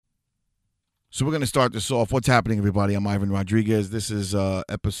So we're going to start this off. What's happening, everybody? I'm Ivan Rodriguez. This is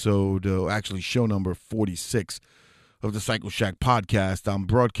show number 46 of the Cycleshack Podcast. I'm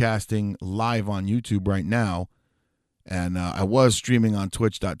broadcasting live on YouTube right now, and I was streaming on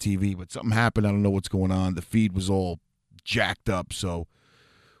Twitch.tv, but something happened. I don't know what's going on. The feed was all jacked up, so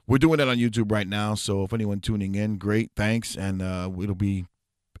we're doing it on YouTube right now. So if anyone tuning in, great, thanks, and it'll be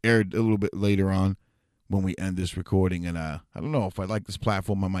aired a little bit later on when we end this recording. And I don't know if I like this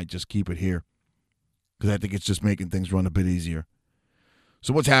platform, I might just keep it here, because I think it's just making things run a bit easier.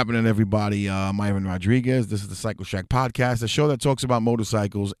 So what's happening, everybody? I'm Ivan Rodriguez. This is the Cycleshack Podcast, a show that talks about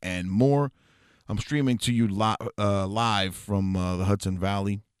motorcycles and more. I'm streaming to you live from the Hudson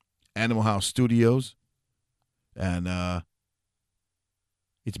Valley Animal House Studios. And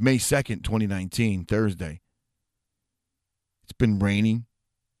it's May 2nd, 2019, Thursday. It's been raining.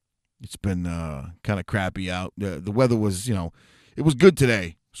 It's been kind of crappy out. The weather was, it was good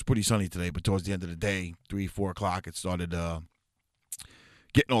today. It was pretty sunny today, but towards the end of the day, 3, 4 o'clock, it started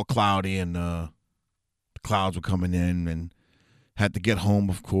getting all cloudy, and the clouds were coming in, and had to get home,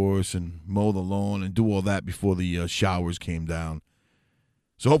 of course, and mow the lawn and do all that before the showers came down.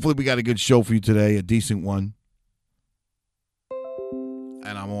 So hopefully we got a good show for you today, a decent one.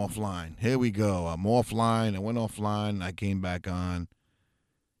 And I'm offline. Here we go. I'm offline. I went offline, and I came back on,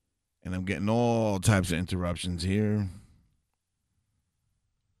 and I'm getting all types of interruptions here.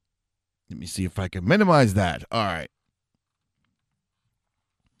 Let me see if I can minimize that. All right.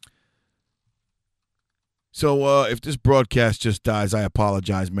 So if this broadcast just dies, I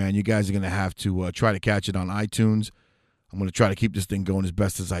apologize, man. You guys are going to have to try to catch it on iTunes. I'm going to try to keep this thing going as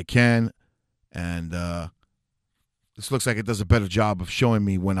best as I can. And this looks like it does a better job of showing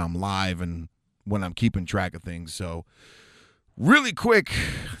me when I'm live and when I'm keeping track of things. So really quick,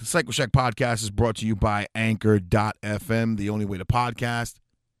 the Cycleshack Podcast is brought to you by Anchor.fm, the only way to podcast.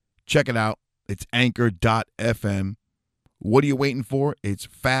 Check it out. It's Anchor.fm. What are you waiting for? It's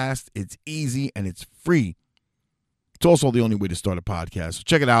fast, it's easy, and it's free. It's also the only way to start a podcast. So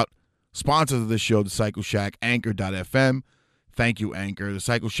check it out. Sponsors of this show, the Cycleshack, Anchor.fm. Thank you, Anchor. The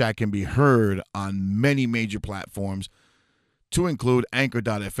Cycleshack can be heard on many major platforms, to include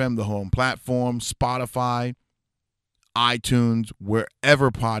Anchor.fm, the home platform, Spotify, iTunes,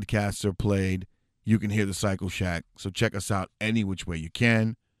 wherever podcasts are played, you can hear the Cycleshack. So check us out any which way you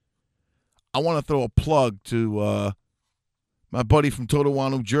can. I want to throw a plug to my buddy from Totowa,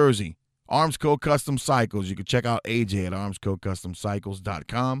 New Jersey, Armsco Custom Cycles. You can check out AJ at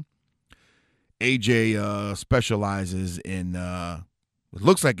armscocustomcycles.com. AJ specializes in, it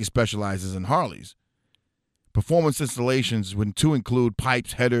looks like he specializes in Harleys. Performance installations to include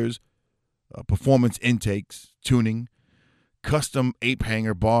pipes, headers, performance intakes, tuning, custom ape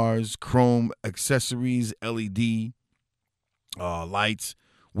hanger bars, chrome accessories, LED lights,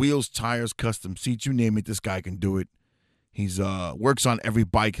 wheels, tires, custom seats, you name it, this guy can do it. He's works on every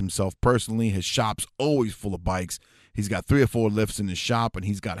bike himself personally. His shop's always full of bikes. He's got 3 or 4 lifts in his shop, and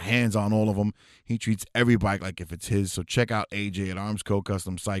he's got hands on all of them. He treats every bike like if it's his. So check out AJ at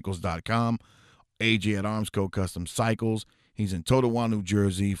armscocustomcycles.com. AJ at Armsco Custom Cycles. He's in Totowa, New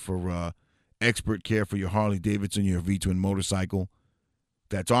Jersey for expert care for your Harley-Davidson, your V-twin motorcycle.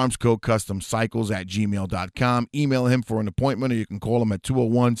 That's armscocustomcycles at gmail.com. Email him for an appointment, or you can call him at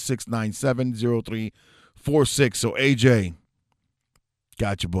 201-697-0346. So, AJ,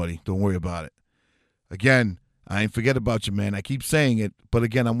 got you, buddy. Don't worry about it. Again, I ain't forget about you, man. I keep saying it, but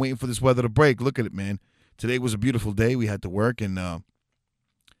again, I'm waiting for this weather to break. Look at it, man. Today was a beautiful day. We had to work, and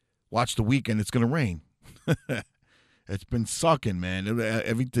watch the weekend. It's going to rain. It's been sucking, man.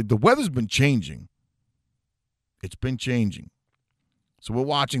 The weather's been changing. It's been changing. So we're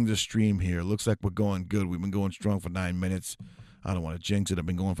watching this stream here. Looks like we're going good. We've been going strong for 9 minutes. I don't want to jinx it. I've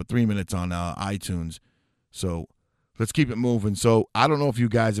been going for 3 minutes on iTunes. So let's keep it moving. So I don't know if you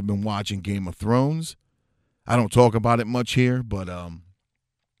guys have been watching Game of Thrones. I don't talk about it much here, but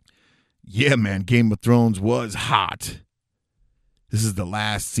yeah, man, Game of Thrones was hot. This is the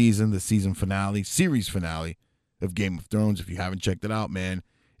last season, the season finale, series finale of Game of Thrones. If you haven't checked it out, man,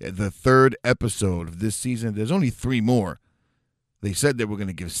 the 3rd episode of this season. There's only 3 more. They said they were going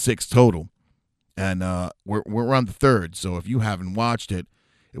to give 6 total, and we're on the 3rd. So if you haven't watched it,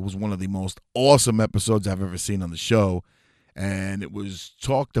 it was one of the most awesome episodes I've ever seen on the show, and it was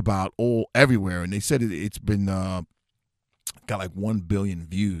talked about everywhere. And they said it's been got like 1 billion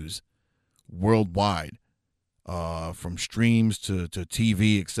views worldwide, from streams to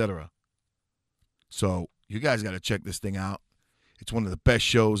TV, etc. So you guys got to check this thing out. It's one of the best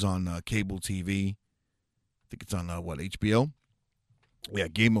shows on cable TV. I think it's on HBO. Yeah,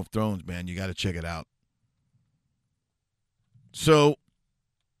 Game of Thrones, man. You got to check it out. So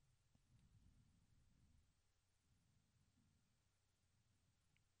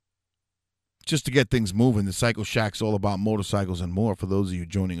just to get things moving, the Cycle Shack's all about motorcycles and more. For those of you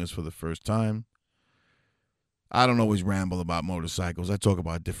joining us for the first time, I don't always ramble about motorcycles. I talk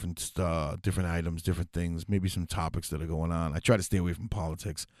about different items, different things, maybe some topics that are going on. I try to stay away from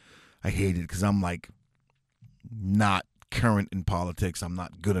politics. I hate it because I'm like not current in politics. I'm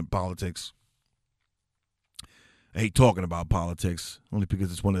not good at politics. I hate talking about politics only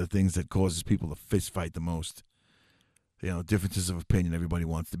because it's one of the things that causes people to fist fight the most. You know, differences of opinion. Everybody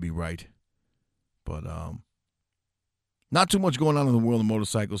wants to be right. But not too much going on in the world of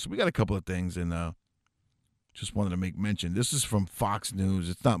motorcycles. So we got a couple of things, and just wanted to make mention. This is from Fox News.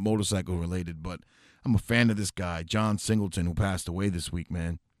 It's not motorcycle related, but I'm a fan of this guy, John Singleton, who passed away this week,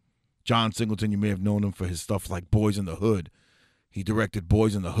 man. John Singleton, you may have known him for his stuff like Boys in the Hood. He directed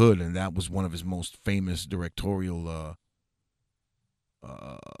Boys in the Hood, and that was one of his most famous directorial,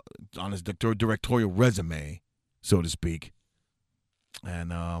 on his directorial resume, so to speak.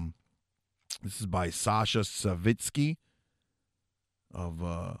 And this is by Sasha Savitsky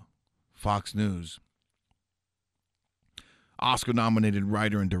of Fox News. Oscar-nominated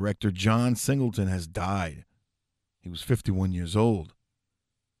writer and director John Singleton has died. He was 51 years old.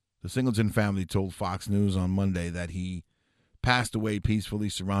 The Singleton family told Fox News on Monday that he passed away peacefully,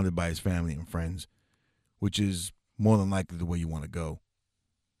 surrounded by his family and friends, which is more than likely the way you want to go.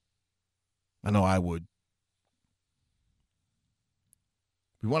 I know I would.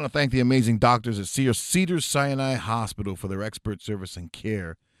 We want to thank the amazing doctors at Cedars-Sinai Hospital for their expert service and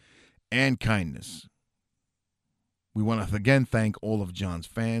care and kindness. We want to again thank all of John's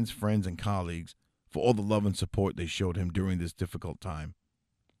fans, friends, and colleagues for all the love and support they showed him during this difficult time.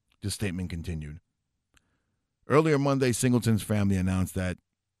 This statement continued. Earlier Monday, Singleton's family announced that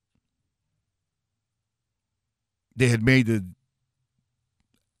they had made the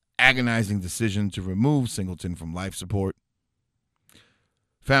agonizing decision to remove Singleton from life support.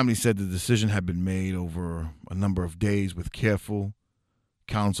 Family said the decision had been made over a number of days with careful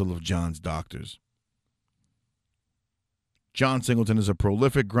counsel of John's doctors. John Singleton is a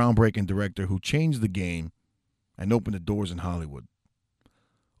prolific, groundbreaking director who changed the game and opened the doors in Hollywood,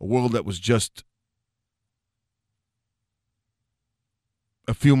 a world that was just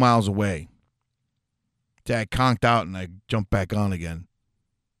a few miles away. I conked out and I jumped back on again,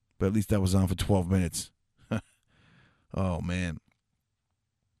 but at least that was on for 12 minutes. Oh, man.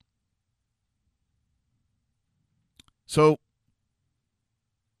 So,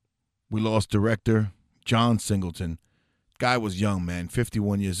 we lost director John Singleton. Guy was young, man,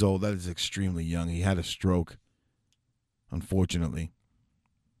 51 years old. That is extremely young. He had a stroke, unfortunately.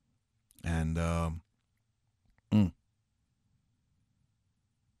 And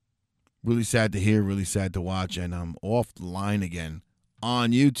really sad to hear, really sad to watch. And I'm off the line again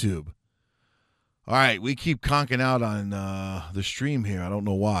on YouTube. All right, we keep conking out on the stream here. I don't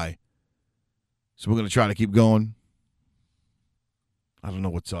know why. So we're going to try to keep going. I don't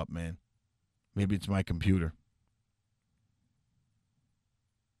know what's up, man. Maybe it's my computer.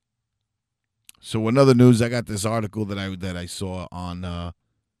 So in other news, I got this article that I saw on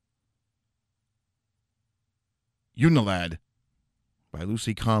Unilad by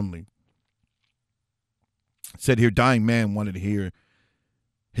Lucy Conley. It said here, dying man wanted to hear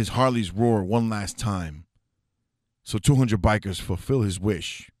his Harley's roar one last time, so 200 bikers fulfill his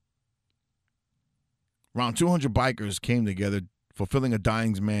wish. Around 200 bikers came together, fulfilling a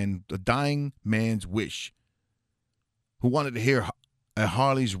dying man's wish, who wanted to hear a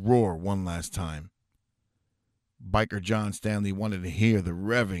Harley's roar one last time. Biker John Stanley wanted to hear the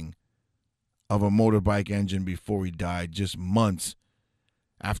revving of a motorbike engine before he died, just months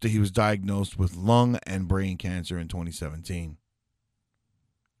after he was diagnosed with lung and brain cancer in 2017.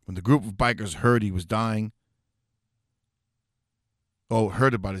 When the group of bikers heard he was dying,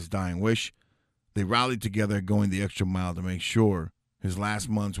 heard about his dying wish, they rallied together, going the extra mile to make sure his last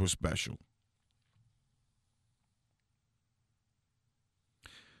months were special.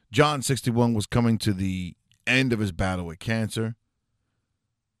 John, 61, was coming to the end of his battle with cancer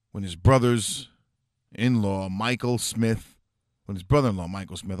when his brother-in-law, Michael Smith,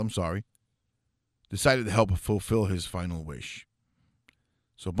 decided to help fulfill his final wish.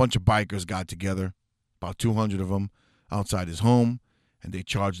 So a bunch of bikers got together, about 200 of them, outside his home, and they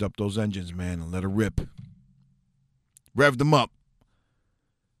charged up those engines, man, and let her rip. Revved them up.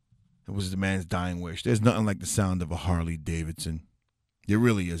 It was the man's dying wish. There's nothing like the sound of a Harley Davidson. There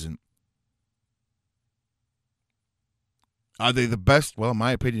really isn't. Are they the best? Well, in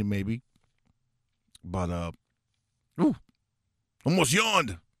my opinion, maybe. But, almost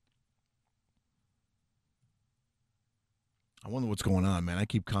yawned. I wonder what's going on, man. I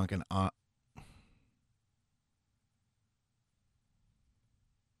keep conking on.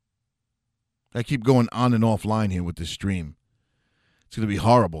 I keep going on and offline here with this stream. It's going to be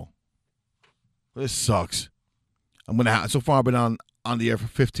horrible. This sucks. So far I've been on the air for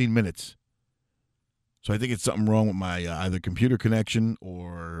 15 minutes. So I think it's something wrong with my either computer connection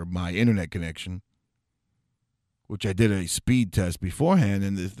or my internet connection, which I did a speed test beforehand,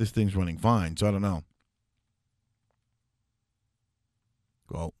 and this thing's running fine. So I don't know.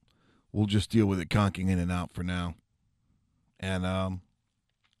 Well, we'll just deal with it conking in and out for now. And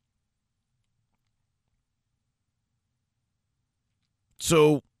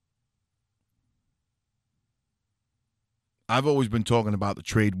so I've always been talking about the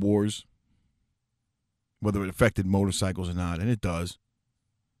trade wars, whether it affected motorcycles or not, and it does.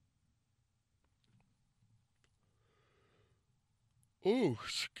 Oh,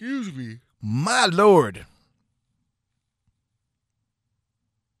 excuse me. My Lord.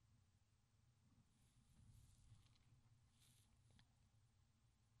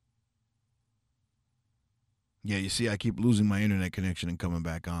 Yeah, you see, I keep losing my internet connection and coming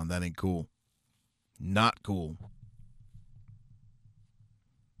back on. That ain't cool. Not cool.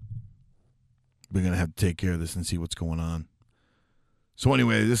 We're going to have to take care of this and see what's going on. So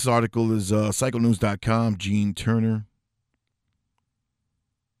anyway, this article is cyclenews.com, Gene Turner.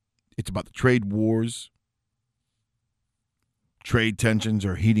 It's about the trade wars. Trade tensions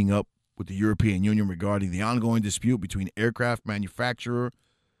are heating up with the European Union regarding the ongoing dispute between aircraft manufacturer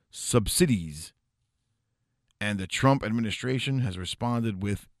subsidies. And the Trump administration has responded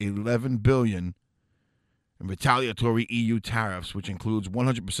with $11 billion in retaliatory EU tariffs, which includes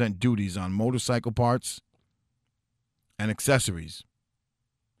 100% duties on motorcycle parts and accessories.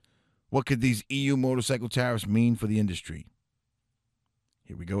 What could these EU motorcycle tariffs mean for the industry?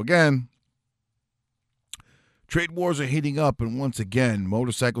 Here we go again. Trade wars are heating up, and once again,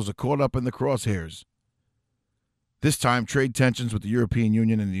 motorcycles are caught up in the crosshairs. This time, trade tensions with the European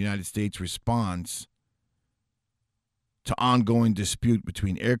Union and the United States responds to ongoing dispute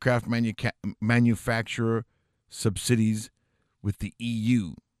between aircraft manufacturer subsidies with the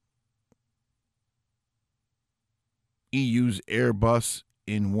EU. EU's Airbus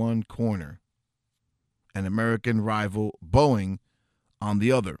in one corner, and American rival Boeing on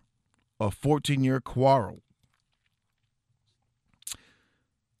the other. A 14-year quarrel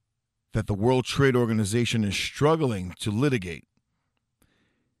that the World Trade Organization is struggling to litigate.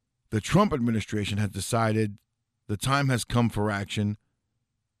 The Trump administration has decided the time has come for action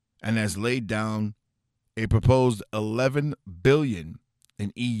and has laid down a proposed $11 billion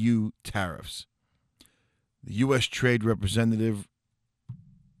in EU tariffs. The U.S. Trade Representative,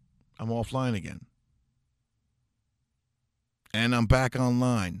 I'm offline again. And I'm back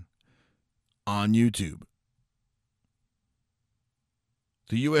online on YouTube.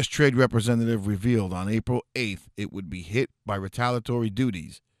 The U.S. Trade Representative revealed on April 8th it would be hit by retaliatory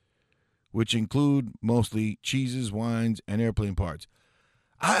duties, which include mostly cheeses, wines, and airplane parts.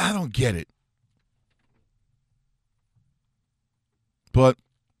 I don't get it. But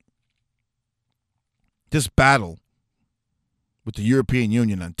this battle with the European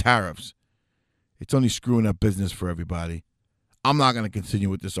Union on tariffs, it's only screwing up business for everybody. I'm not going to continue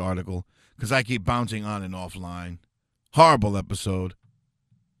with this article because I keep bouncing on and offline. Horrible episode.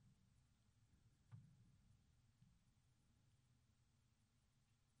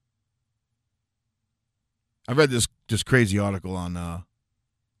 I read this crazy article on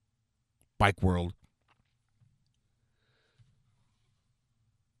Bike World.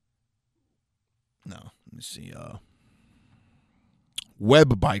 No, let me see.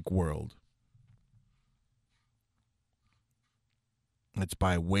 Web Bike World. It's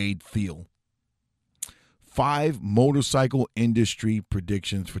by Wade Thiel. 5 motorcycle industry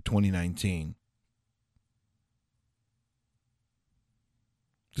predictions for 2019.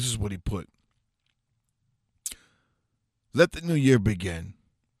 This is what he put. Let the new year begin.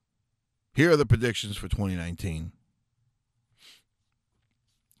 Here are the predictions for 2019.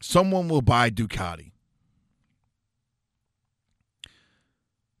 Someone will buy Ducati.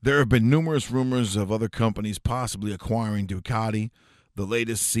 There have been numerous rumors of other companies possibly acquiring Ducati. The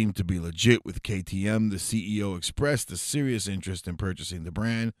latest seemed to be legit with KTM. The CEO expressed a serious interest in purchasing the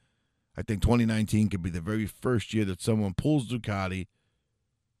brand. I think 2019 could be the very first year that someone pulls Ducati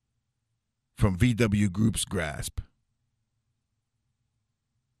from VW Group's grasp.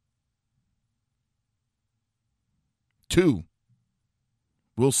 Two,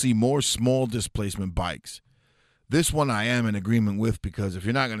 we'll see more small displacement bikes. This one I am in agreement with because if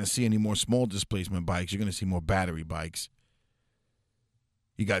you're not going to see any more small displacement bikes, you're going to see more battery bikes.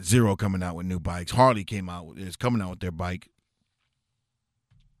 You got Zero coming out with new bikes. Harley is coming out with their bike.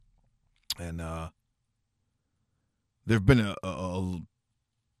 And there have been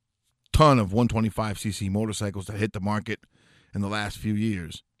ton of 125cc motorcycles that hit the market in the last few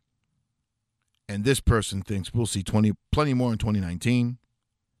years. And this person thinks we'll see plenty more in 2019.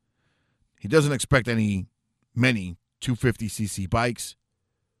 He doesn't expect many 250cc bikes.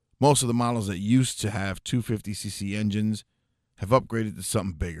 Most of the models that used to have 250cc engines have upgraded to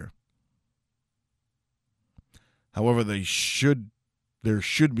something bigger. However, there should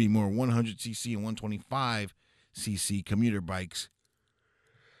be more 100cc and 125cc commuter bikes.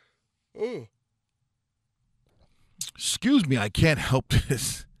 Oh. Excuse me, I can't help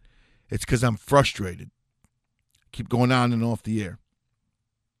this. It's because I'm frustrated. Keep going on and off the air.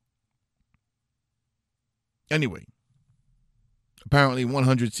 Anyway, apparently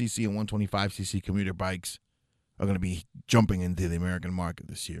 100cc and 125cc commuter bikes are going to be jumping into the American market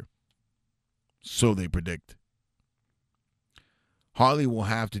this year. So they predict. Harley will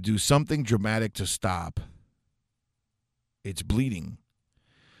have to do something dramatic to stop its bleeding.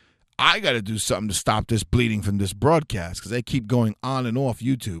 I got to do something to stop this bleeding from this broadcast because they keep going on and off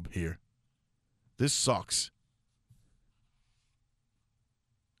YouTube here. This sucks.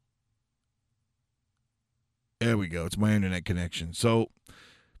 There we go. It's my internet connection. So,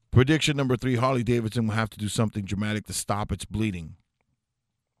 prediction number 3, Harley-Davidson will have to do something dramatic to stop its bleeding.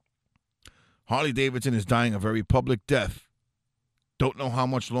 Harley-Davidson is dying a very public death. Don't know how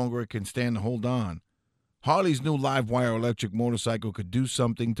much longer it can stand to hold on. Harley's new live-wire electric motorcycle could do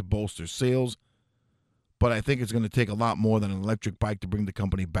something to bolster sales, but I think it's going to take a lot more than an electric bike to bring the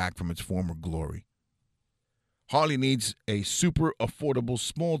company back from its former glory. Harley needs a super affordable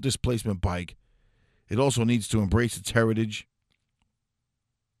small displacement bike. It also needs to embrace its heritage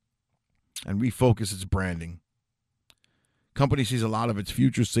and refocus its branding. Company sees a lot of its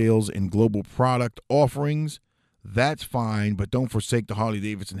future sales in global product offerings. That's fine, but don't forsake the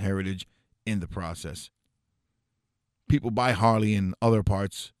Harley-Davidson heritage in the process. People buy Harley in other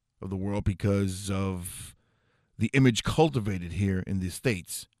parts of the world because of the image cultivated here in the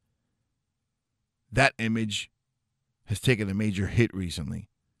States. That image has taken a major hit recently,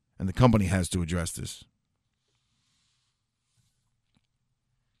 and the company has to address this.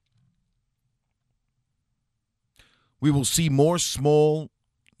 We will see more small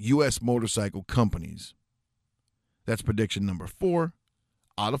U.S. motorcycle companies. That's prediction number 4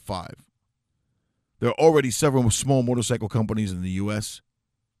 out of 5. There are already several small motorcycle companies in the U.S.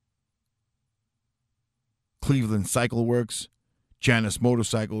 Cleveland Cycle Works, Janus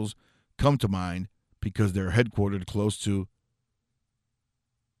Motorcycles come to mind because they're headquartered close to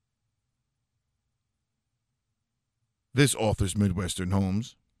this author's Midwestern home.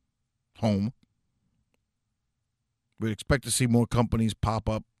 We'd expect to see more companies pop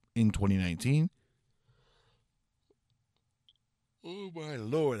up in 2019. Oh, my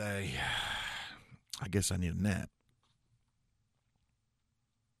Lord, I guess I need a nap.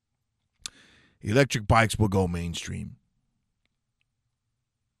 Electric bikes will go mainstream.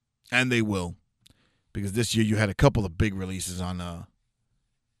 And they will. Because this year you had a couple of big releases on,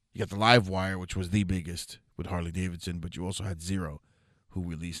 you got the Livewire, which was the biggest with Harley-Davidson, but you also had Zero, who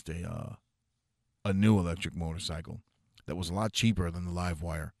released a new electric motorcycle that was a lot cheaper than the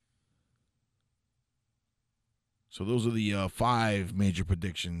Livewire. So those are the 5 major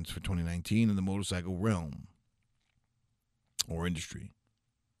predictions for 2019 in the motorcycle realm or industry.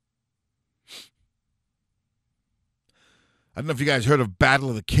 I don't know if you guys heard of Battle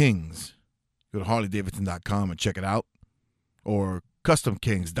of the Kings. Go to HarleyDavidson.com and check it out. Or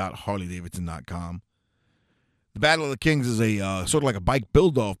CustomKings.HarleyDavidson.com. The Battle of the Kings is a sort of like a bike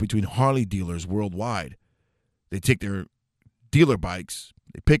build-off between Harley dealers worldwide. They take their dealer bikes,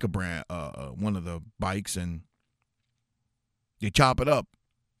 they pick a brand, one of the bikes, and they chop it up.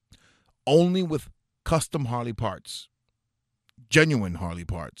 Only with custom Harley parts. Genuine Harley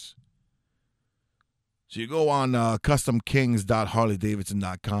parts. So you go on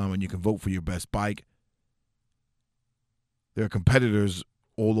CustomKings.HarleyDavidson.com and you can vote for your best bike. There are competitors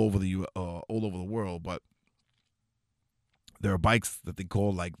all over the world, but there are bikes that they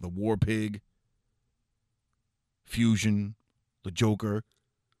call like the War Pig, Fusion, the Joker.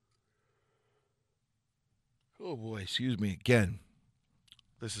 Oh boy, excuse me again.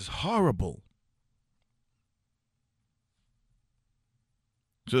 This is horrible.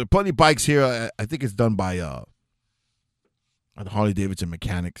 So there are plenty of bikes here. I think it's done by the Harley-Davidson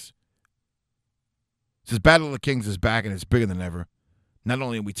mechanics. It says Battle of the Kings is back and it's bigger than ever. Not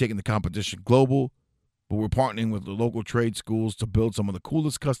only are we taking the competition global, but we're partnering with the local trade schools to build some of the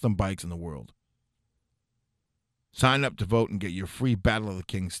coolest custom bikes in the world. Sign up to vote and get your free Battle of the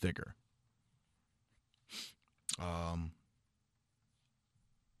Kings sticker.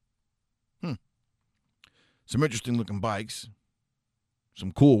 Some interesting looking bikes.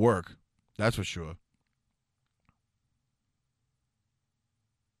 Some cool work. That's for sure.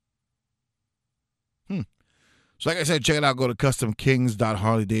 So like I said, check it out. Go to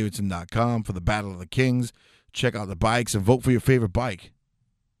customkings.harleydavidson.com for the Battle of the Kings. Check out the bikes and vote for your favorite bike.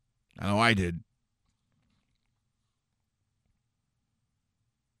 I know I did.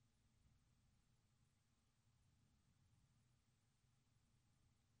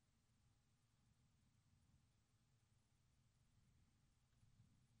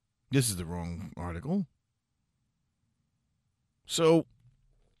 This is the wrong article. So,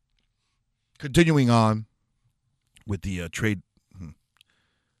 continuing on with the trade. All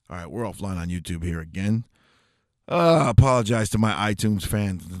right, we're offline on YouTube here again. Apologize to my iTunes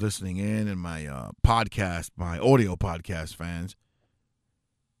fans listening in and my my audio podcast fans.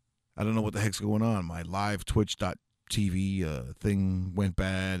 I don't know what the heck's going on. My live Twitch.tv thing went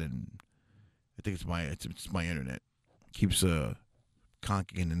bad, and I think it's my internet. It keeps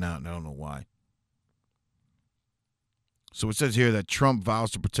conking in and out, and I don't know why. So it says here that Trump vows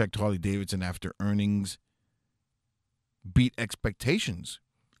to protect Harley Davidson after earnings beat expectations.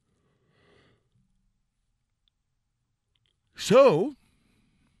 So,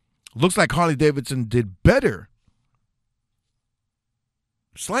 looks like Harley Davidson did better.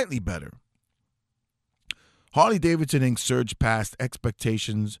 Slightly better. Harley Davidson Inc. surged past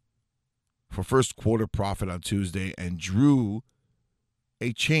expectations for first quarter profit on Tuesday and drew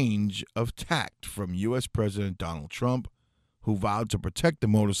a change of tact from U.S. President Donald Trump, who vowed to protect the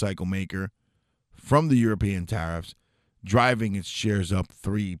motorcycle maker from the European tariffs, driving its shares up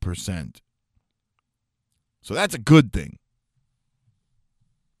 3%. So that's a good thing.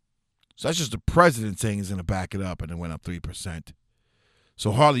 So that's just the president saying he's going to back it up, and it went up 3%.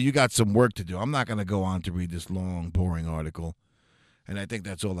 So, Harley, you got some work to do. I'm not going to go on to read this long, boring article, and I think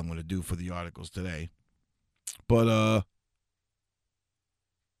that's all I'm going to do for the articles today. But,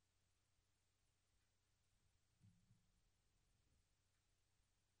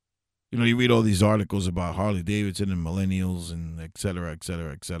 you read all these articles about Harley Davidson and millennials and et cetera, et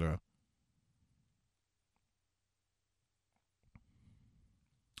cetera, et cetera.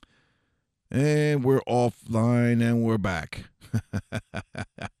 And we're offline and we're back.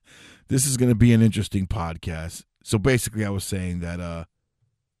 This is going to be an interesting podcast. So basically I was saying that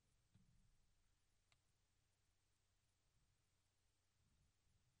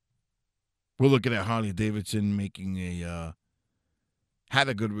we're looking at Harley Davidson making had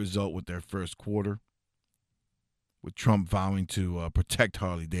a good result with their first quarter, with Trump vowing to protect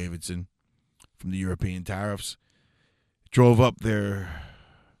Harley Davidson from the European tariffs. Drove up their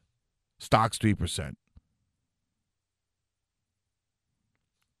stocks 3%.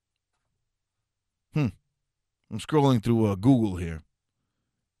 I'm scrolling through Google here,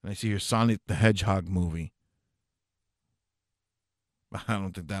 and I see here Sonic the Hedgehog movie. I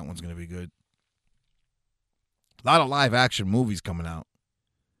don't think that one's going to be good. A lot of live action movies coming out.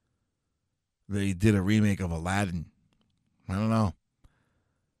 They did a remake of Aladdin. I don't know.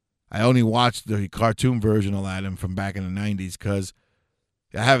 I only watched the cartoon version of Aladdin from back in the 90s because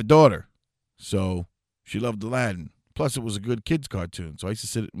I have a daughter. So she loved Aladdin. Plus, it was a good kids' cartoon. So I used to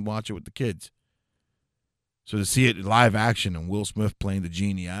sit and watch it with the kids. So to see it in live action and Will Smith playing the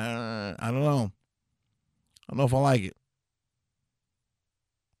genie, I don't know. I don't know if I like it.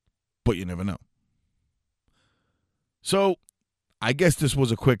 But you never know. So I guess this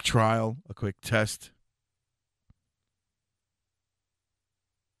was a quick trial, a quick test.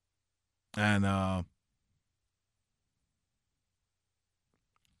 And I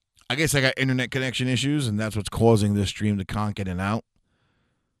guess I got internet connection issues, and that's what's causing this stream to conk in and out.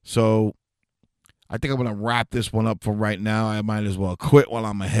 So I think I'm going to wrap this one up for right now. I might as well quit while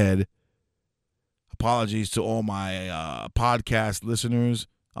I'm ahead. Apologies to all my podcast listeners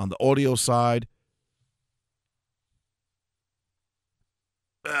on the audio side.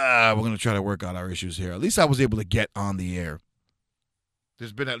 We're going to try to work out our issues here. At least I was able to get on the air.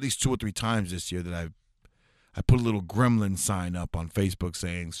 There's been at least 2 or 3 times this year that I put a little gremlin sign up on Facebook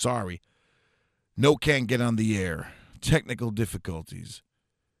saying, sorry, no can't get on the air. Technical difficulties.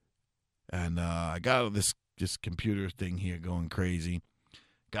 And I got this computer thing here going crazy.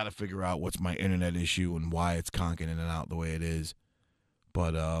 Got to figure out what's my internet issue and why it's conking in and out the way it is.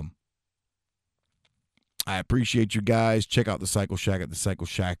 But I appreciate you guys. Check out the Cycleshack at the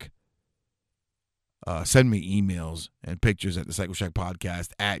Cycleshack. Send me emails and pictures at the Cycleshack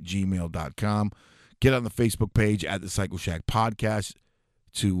Podcast at gmail.com. Get on the Facebook page at the Cycleshack Podcast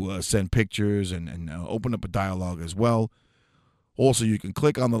to send pictures and open up a dialogue as well. Also, you can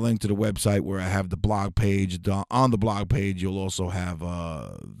click on the link to the website where I have the blog page. On the blog page, you'll also have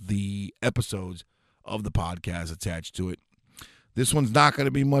the episodes of the podcast attached to it. This one's not going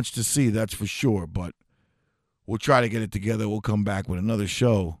to be much to see, that's for sure, but we'll try to get it together. We'll come back with another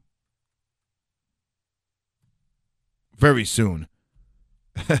show very soon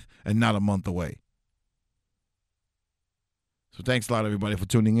and not a month away. So thanks a lot, everybody, for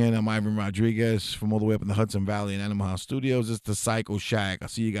tuning in. I'm Ivan Rodriguez from all the way up in the Hudson Valley in Animal House Studios. It's the Cycleshack. I'll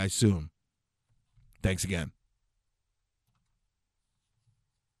see you guys soon. Thanks again.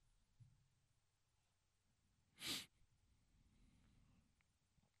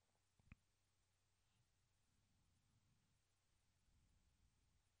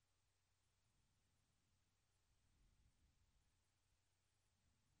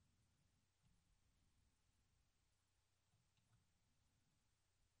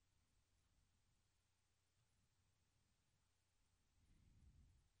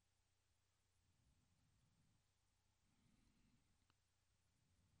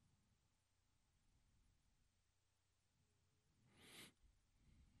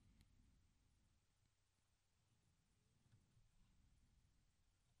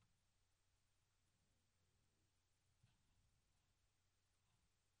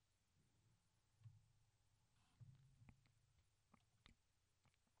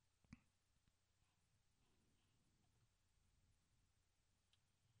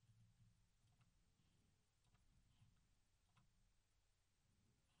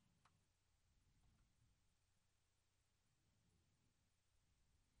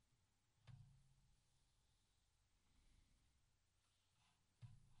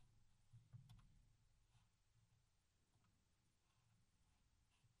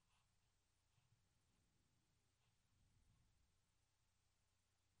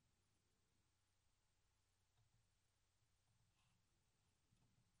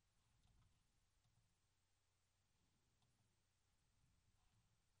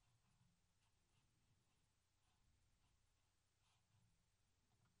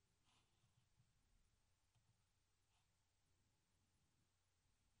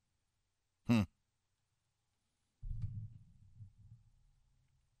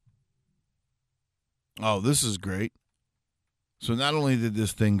 Oh, this is great. So not only did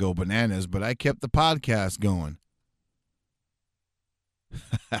this thing go bananas, but I kept the podcast going.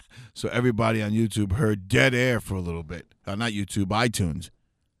 So everybody on YouTube heard dead air for a little bit. Not YouTube, iTunes.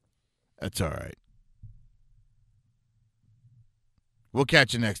 That's all right. We'll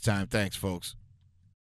catch you next time. Thanks, folks.